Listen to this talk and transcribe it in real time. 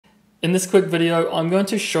In this quick video, I'm going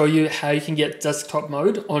to show you how you can get desktop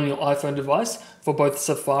mode on your iPhone device for both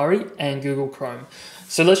Safari and Google Chrome.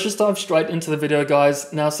 So let's just dive straight into the video,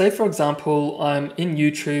 guys. Now, say for example, I'm in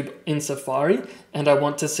YouTube in Safari and I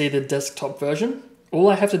want to see the desktop version. All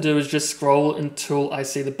I have to do is just scroll until I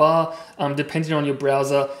see the bar. Depending on your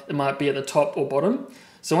browser, it might be at the top or bottom.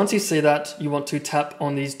 So once you see that, you want to tap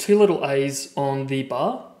on these two little A's on the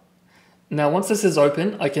bar. Now, once this is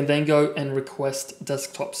open, I can then go and request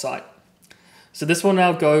desktop site. So this will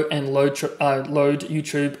now go and load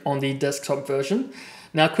YouTube on the desktop version.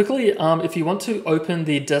 Now quickly, if you want to open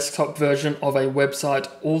the desktop version of a website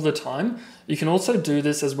all the time, you can also do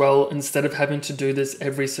this as well instead of having to do this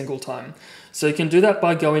every single time. So you can do that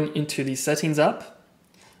by going into the settings app,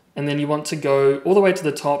 and then you want to go all the way to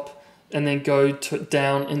the top and then go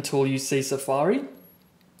down until you see Safari.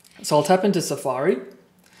 So I'll tap into Safari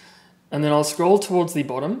and then I'll scroll towards the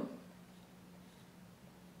bottom.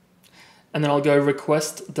 And then I'll go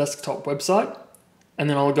request desktop website, and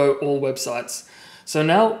then I'll go all websites. So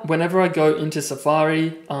now whenever I go into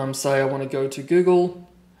Safari, say I want to go to Google,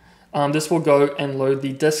 this will go and load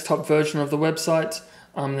the desktop version of the website.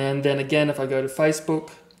 And then again, if I go to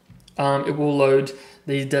Facebook, it will load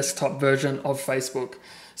the desktop version of Facebook.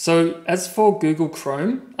 So as for Google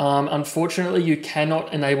Chrome, unfortunately you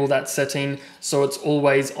cannot enable that setting so it's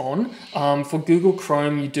always on. For Google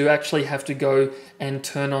Chrome, you do actually have to go and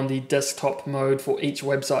turn on the desktop mode for each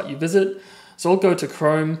website you visit. So I'll go to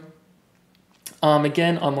Chrome.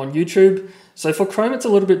 Again, I'm on YouTube. So for Chrome, it's a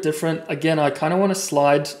little bit different. Again, I kind of want to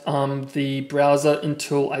slide the browser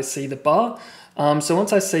until I see the bar. So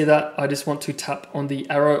once I see that, I just want to tap on the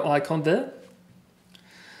arrow icon there.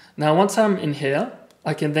 Now, once I'm in here,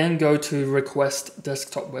 I can then go to request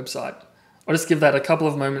desktop website. I'll just give that a couple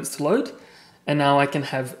of moments to load, and now I can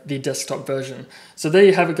have the desktop version. So there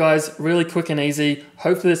you have it, guys, really quick and easy.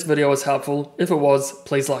 Hopefully this video was helpful. If it was,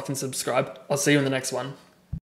 please like and subscribe. I'll see you in the next one.